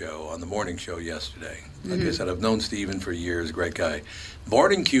on the show, on the morning show yesterday. Like I said, I've known Stephen for years, great guy.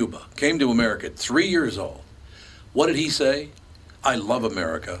 Born in Cuba, came to America at 3 years old. What did he say? I love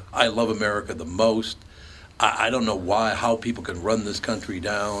America. I love America the most. I don't know how people can run this country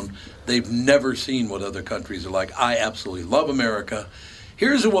down. They've never seen what other countries are like. I absolutely love America.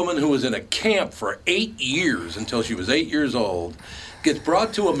 Here's a woman who was in a camp for 8 years until she was 8 years old, gets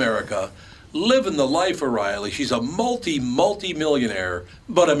brought to America, living the life of Riley. She's a multi-millionaire,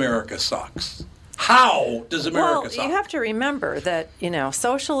 but America sucks. How does America suck? Well, you have to remember that,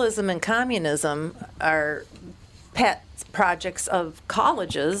 socialism and communism are pet projects of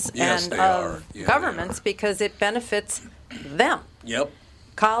colleges and of governments because it benefits them. Yep.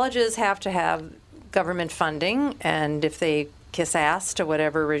 Colleges have to have government funding, and if they kiss ass to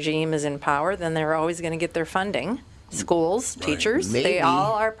whatever regime is in power, then they're always going to get their funding. Schools, teachers, they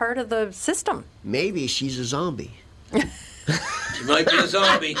all are part of the system. Maybe she's a zombie. She might be a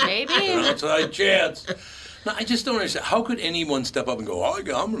zombie. Maybe. An outside chance. No, I just don't understand. How could anyone step up and go, I'm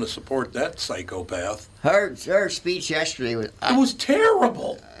going to support that psychopath? Her speech yesterday was... It was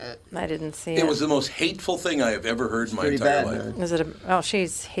terrible. I didn't see it. It was the most hateful thing I have ever heard in my entire life. Is it? She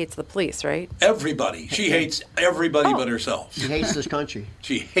hates the police, right? Everybody. She hates everybody but herself. She hates this country.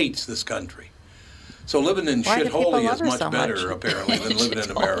 She hates this country. So living in Why do people shitholey love is her much so better, much? apparently, than living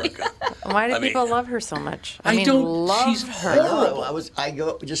in America. Why do people love her so much? She's her. horrible. I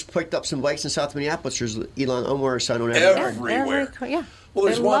just picked up some bikes in South Minneapolis. There's Elon Omar's son on everywhere. Yeah. Well,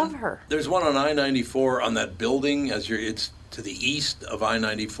 there's they one, love her. There's one on I-94 on that building it's to the east of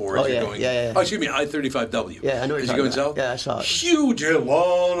I-94 as you're going. Yeah. Oh, excuse me, I-35W. Yeah, I know what as you're you're going talking south. about. Yeah, I saw it. Huge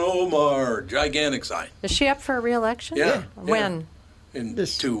Elon Omar, gigantic sign. Is she up for re-election? Yeah. When?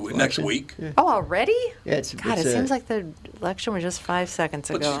 Next week. Yeah. Oh, already? Yeah, it seems like the election was just 5 seconds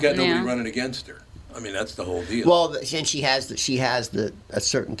ago. But she's got nobody running against her. I mean, that's the whole deal. Well, and she has a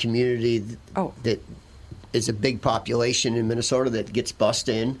certain community that is a big population in Minnesota that gets bussed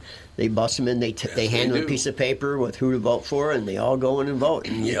in. They bus them in. They hand them a piece of paper with who to vote for, and they all go in and vote.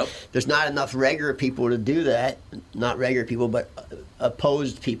 And there's not enough regular people to do that. Not regular people, but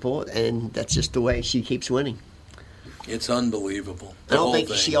opposed people, and that's just the way she keeps winning. It's unbelievable. I don't think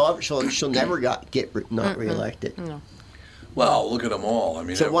she'll never get not reelected. No. Well, look at them all. I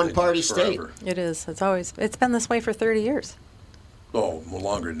mean, it's a one-party state. It is. It's been this way for 30 years. Oh, well,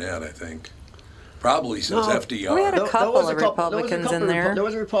 longer than that, I think. Probably since FDR. We had a couple of Republicans in there. There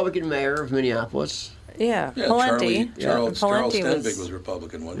was a Republican mayor of Minneapolis. Yeah, Palenti. Charles Stenvig was was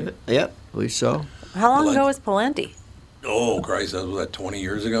Republican, wasn't he? Yep, I believe so. How long ago was Palenti? Oh, Christ, was that 20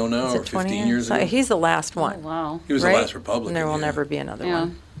 years ago now, or 15 years ago? He's the last one. Oh, wow. He was the last Republican. And there will never be another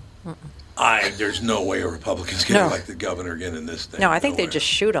one. There's no way a Republican's going to elect the governor again in this thing. No, I think they'd just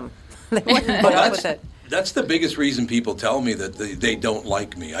shoot him. They wouldn't put up with it. That's the biggest reason people tell me that they don't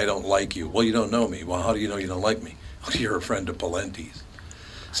like me. I don't like you. Well, you don't know me. Well, how do you know you don't like me? Well, you're a friend of Palenti's.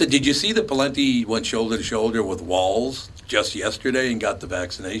 So did you see that Palenti went shoulder to shoulder with Walz just yesterday and got the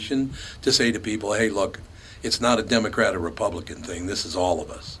vaccination to say to people, hey, look, it's not a Democrat or Republican thing. This is all of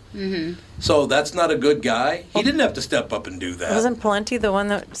us. Mm-hmm. So that's not a good guy. He didn't have to step up and do that. Wasn't Palenti the one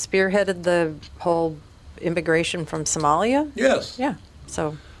that spearheaded the whole immigration from Somalia? Yes. Yeah.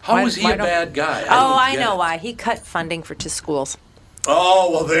 So how was he a bad guy? I know why. He cut funding to schools.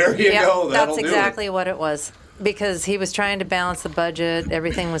 Oh, well, there you go. That's exactly what it was. Because he was trying to balance the budget,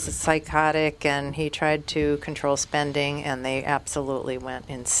 everything was psychotic, and he tried to control spending, and they absolutely went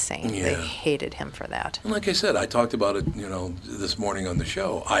insane. Yeah. They hated him for that. And like I said, I talked about it, this morning on the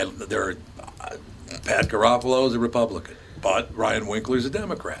show. Pat Garofalo is a Republican, but Ryan Winkler's a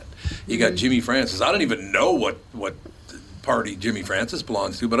Democrat. You got Jimmy Francis. I don't even know what party Jimmy Francis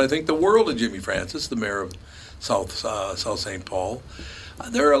belongs to, but I think the world of Jimmy Francis, the mayor of South St. Paul.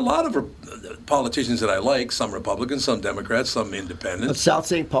 There are a lot of politicians that I like, some Republicans, some Democrats, some independents. But South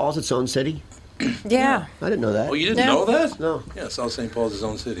St. Paul's its own city? Yeah. I didn't know that. Oh, you didn't know that? No. Yeah, South St. Paul's its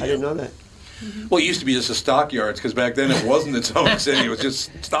own city. I didn't know that. Mm-hmm. Well, it used to be just a stockyards, because back then it wasn't its own city. It was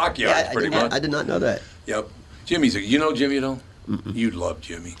just stockyards, pretty much. I did not know that. Yep. Jimmy's you know Jimmy at all? You'd love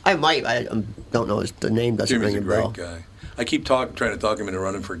Jimmy. I might. I don't know. The name doesn't ring a bell. Jimmy's a great guy. I keep trying to talk him into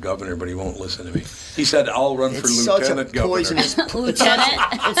running for governor, but he won't listen to me. He said, I'll run for lieutenant governor.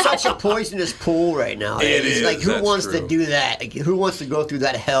 It's such a poisonous pool right now. It is. Like, who wants to do that? Like, who wants to go through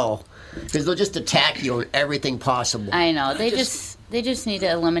that hell? Because they'll just attack you on everything possible. I know. They just need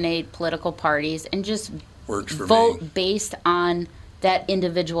to eliminate political parties and just vote based on that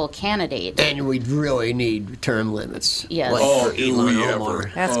individual candidate. And we really need term limits. Yes. Like Elon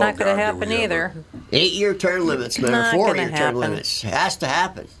Omar. That's not going to happen either. 8-year term limits, man. Not 4-year gonna term happen. limits. Has to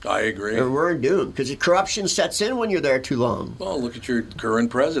happen. I agree. Or we're doomed because the corruption sets in when you're there too long. Well, look at your current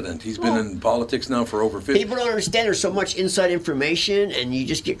president. He's been in politics now for over 50. People don't understand there's so much inside information, and you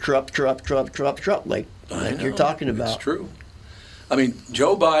just get corrupt, like you're talking about. It's true. I mean,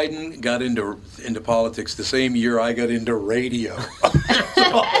 Joe Biden got into politics the same year I got into radio.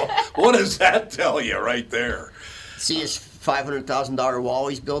 So, what does that tell you right there? See his $500,000 wall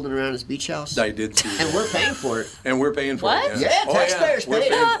he's building around his beach house? I did see that. And we're paying for it. And we're paying for What? it. Yeah, taxpayers We're pay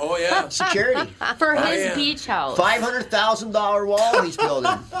paying- it. Oh, yeah. Security. For his yeah. beach house. $500,000 wall he's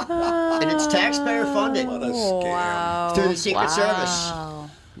building. And it's taxpayer funded. What a scam. Wow. Through the Secret Service. Wow.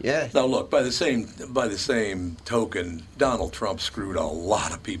 Yeah. Now look, by the same token, Donald Trump screwed a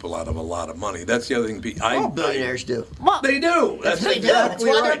lot of people out of a lot of money. That's the other thing. All billionaires do. They do. That's what they do. That's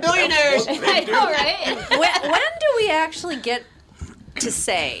why they're billionaires. I know, right? When do we actually get to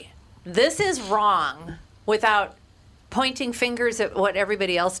say this is wrong without pointing fingers at what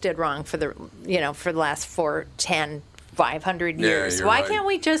everybody else did wrong for the last 4, 10, 500 years? you're Why right. can't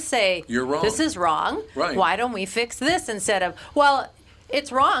we just say You're wrong. this is wrong? Right. Why don't we fix this instead of, well, it's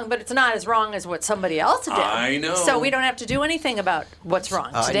wrong, but it's not as wrong as what somebody else did. I know. So we don't have to do anything about what's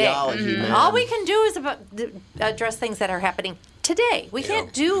wrong today. Ideology, man. All we can do is address things that are happening today. We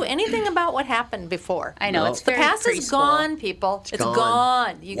can't do anything about what happened before. I know, it's The very past is preschool. gone, people. It's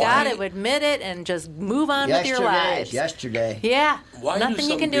gone. You Why? got to admit it and just move on with your lives. Yesterday. Yeah. Why do Nothing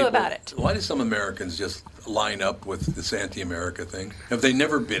you some can do people- about it. Why do some Americans just line up with this anti-America thing? Have they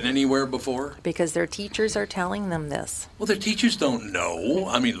never been anywhere before? Because their teachers are telling them this. Well, their teachers don't know.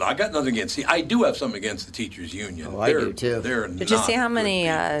 I mean, I got nothing against. I do have something against the teachers' union. Oh, I do, too. They're Did you not see how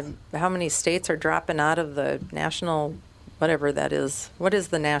good many states are dropping out of the national, whatever that is? What is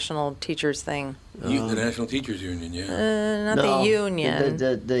the national teachers thing? the National Teachers Union, yeah. Not the union.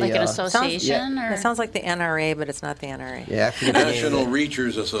 Like an association? It sounds like the NRA, but it's not the NRA. Yeah, I forget the name of National it.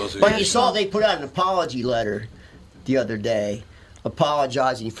 Reachers Association. But you saw they put out an apology letter the other day,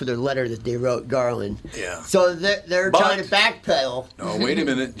 apologizing for their letter that they wrote Garland. Yeah. So they're But- trying to backpedal. No, wait a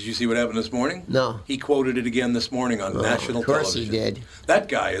minute. Did you see what happened this morning? No. He quoted it again this morning on national of course television. he did. That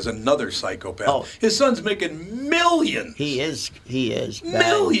guy is another psychopath. Oh. His son's making millions. He is.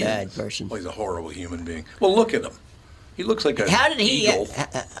 Millions. Bad person. Well, he's a horrible human being. Well, look at him. He looks like a How did he? eagle.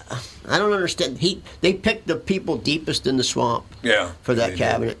 I don't understand. They picked the people deepest in the swamp. Yeah. For that they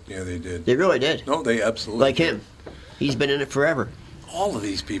cabinet. Did. Yeah, they did. They really did. No, they absolutely Like did. him. He's been in it forever. All of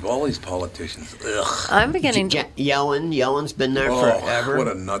these people, all these politicians. Ugh. I'm beginning to. Yellen's been there Oh, forever. what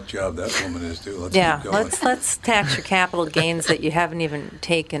a nut job that woman is, too. Let's Yeah, keep going. let's tax your capital gains that you haven't even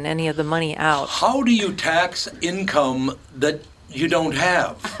taken any of the money out. How do you tax income that you don't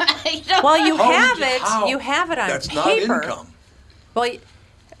have? Well, you How have would you- it. how? You have it on That's paper. not income. Well, You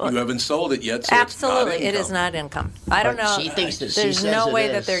haven't sold it yet, so absolutely, it's not it is income. not income. I don't But know. she thinks that she There's says no it way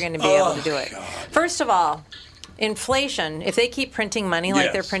is. that they're going to be able to do it. First of all, inflation. If they keep printing money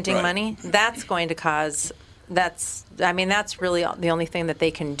like they're Yes, printing right. money, that's going to cause. That's really the only thing that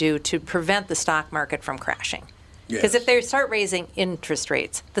they can do to prevent the stock market from crashing. Because Yes. if they start raising interest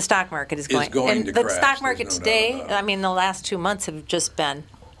rates, the stock market is going. going and to the crash, stock market there's no today, doubt about it. I mean, the last 2 months have just been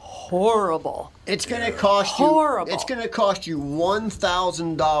horrible. It's going to cost you. Horrible. It's going to cost you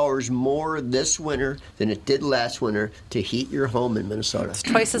 $1,000 more this winter than it did last winter to heat your home in Minnesota. It's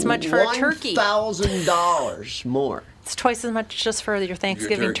twice as much for a turkey. $1,000 more. It's twice as much just for your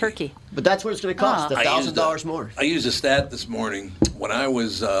Thanksgiving turkey. But that's what it's going to cost. I used $1,000 more. I used a stat this morning when I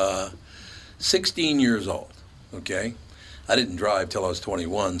was 16 years old. Okay, I didn't drive till I was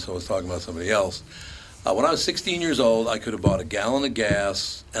 21, so I was talking about somebody else. When I was 16 years old, I could have bought a gallon of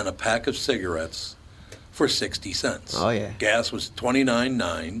gas and a pack of cigarettes for 60 cents. Oh, yeah. Gas was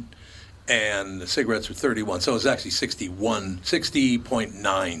 $29.9, and the cigarettes were 31. So it was actually 60.9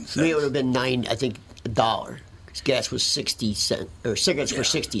 cents. To me, it would have been $1. Because gas was 60 cents, or cigarettes were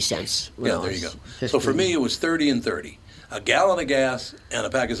 60 cents. when Yeah, I there you was go. 15. So for me, it was 30 and 30. A gallon of gas and a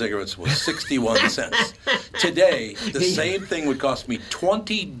pack of cigarettes was 61 cents. Today, the same thing would cost me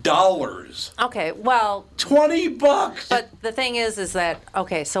 $20. Okay, well, $20. but the thing is that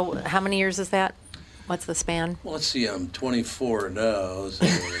okay. So how many years is that? What's the span? Well, let's see. I'm 24 now. So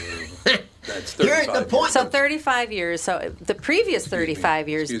that's You're 35. at the point. So 35 years. So the previous 35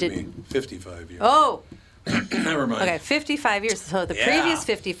 years Excuse did. me, 55 years. Oh, Never mind. okay, 55 years. So the Yeah. previous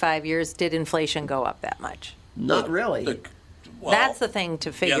 55 years, did inflation go up that much? Not really. Well, That's the thing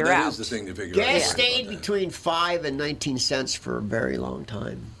to figure yeah, that out. is the thing to figure out. Gas Yeah. stayed between 5 and 19 cents for a very long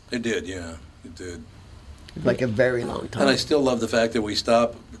time. It did, yeah. It did. Like a very long time. And I still love the fact that we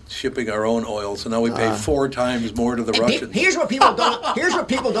stopped shipping our own oil, so now we pay 4 times more to the Russians. Here's what people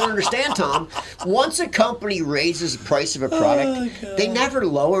don't understand, Tom. Once a company raises the price of a product, they never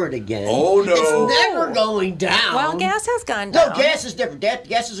lower it again. Oh, no. It's never going down. Well, gas has gone down. No, gas is different.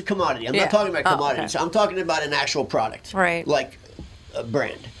 Gas is a commodity. I'm not talking about commodities. Okay. I'm talking about an actual product. Right. Like a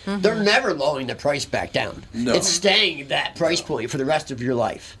brand. They're never lowering the price back down. No. It's staying at that price point for the rest of your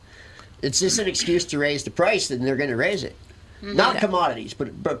life. It's just an excuse to raise the price, and they're going to raise it. Not commodities,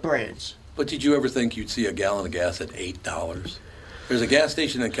 but brands. But did you ever think you'd see a gallon of gas at $8? There's a gas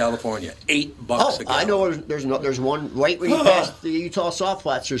station in California, $8 a gallon. I know there's one right when you pass the Utah Salt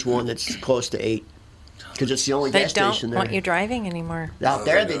Flats. There's one that's close to $8 because it's the only gas station They there. don't want you driving anymore. Out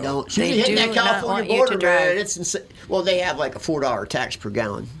there, they don't. As soon as you hit that California border, man, it's insane. Well, they have like a $4 tax per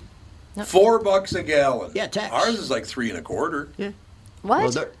gallon. $4 a gallon. Yeah, tax. Ours is like 3 1/4. Yeah.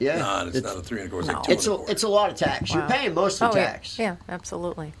 What? Well, yeah. No, it's not a 3 1/4. It's like 2 1/4. It's a lot of tax. You're paying most of the tax. Yeah,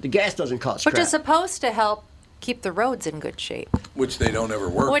 absolutely. The gas doesn't cost Which crap. is supposed to help keep the roads in good shape. Which they don't ever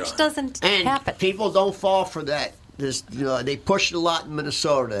work Which on. doesn't and happen. people don't fall for that. They push it a lot in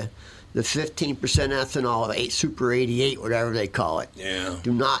Minnesota. The 15% ethanol, Super 88, whatever they call it. Yeah.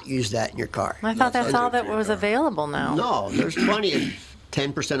 Do not use that in your car. I thought that's all that was available now. No, there's plenty of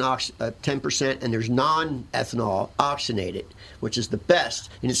 10%, and there's non-ethanol oxygenated, which is the best.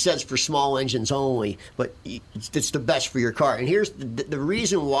 And it says for small engines only, but it's the best for your car. And here's the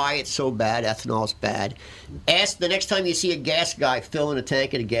reason why it's so bad. Ethanol is bad. Ask the next time you see a gas guy filling a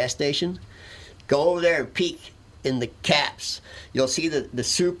tank at a gas station, go over there and peek in the caps. You'll see the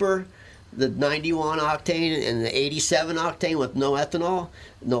Super, the 91 octane, and the 87 octane with no ethanol.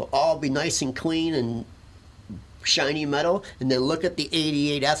 And they'll all be nice and clean and shiny metal, and then look at the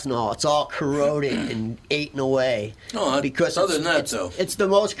 88 ethanol. It's all corroded and eaten away. No, because other than that, though, it's the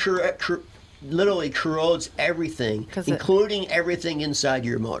most literally corrodes everything, including everything inside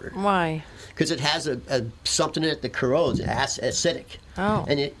your motor. Why? Because it has a something in it that corrodes. It's acidic. Oh.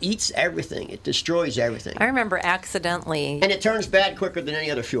 And it eats everything. It destroys everything. I remember accidentally And it turns bad quicker than any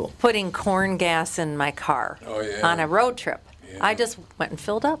other fuel. putting corn gas in my car on a road trip. I just went and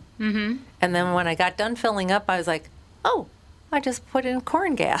filled up. Mm-hmm. And then when I got done filling up, I was like, oh, I just put in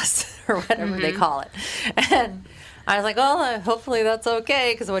corn gas or whatever they call it. And I was like, well, hopefully that's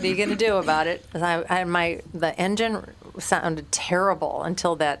okay, because what are you going to do about it? The engine sounded terrible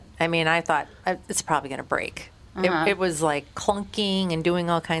until that. I mean, I thought it's probably going to break. It was like clunking and doing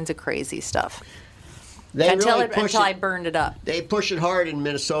all kinds of crazy stuff. Until I burned it up. They push it hard in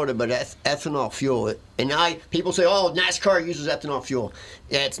Minnesota, but ethanol fuel. And people say, oh, NASCAR uses ethanol fuel.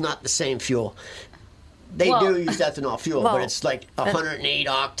 Yeah, it's not the same fuel. They do use ethanol fuel, but it's like 108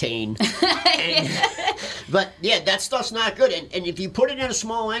 octane. But yeah, that stuff's not good. And if you put it in a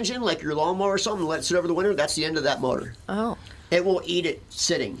small engine, like your lawnmower or something, let it sit over the winter, that's the end of that motor. Oh. It will eat it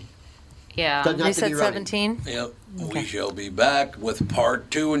sitting. Yeah. You said 17? Yep. Okay. We shall be back with part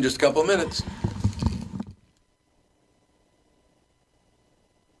 2 in just a couple of minutes.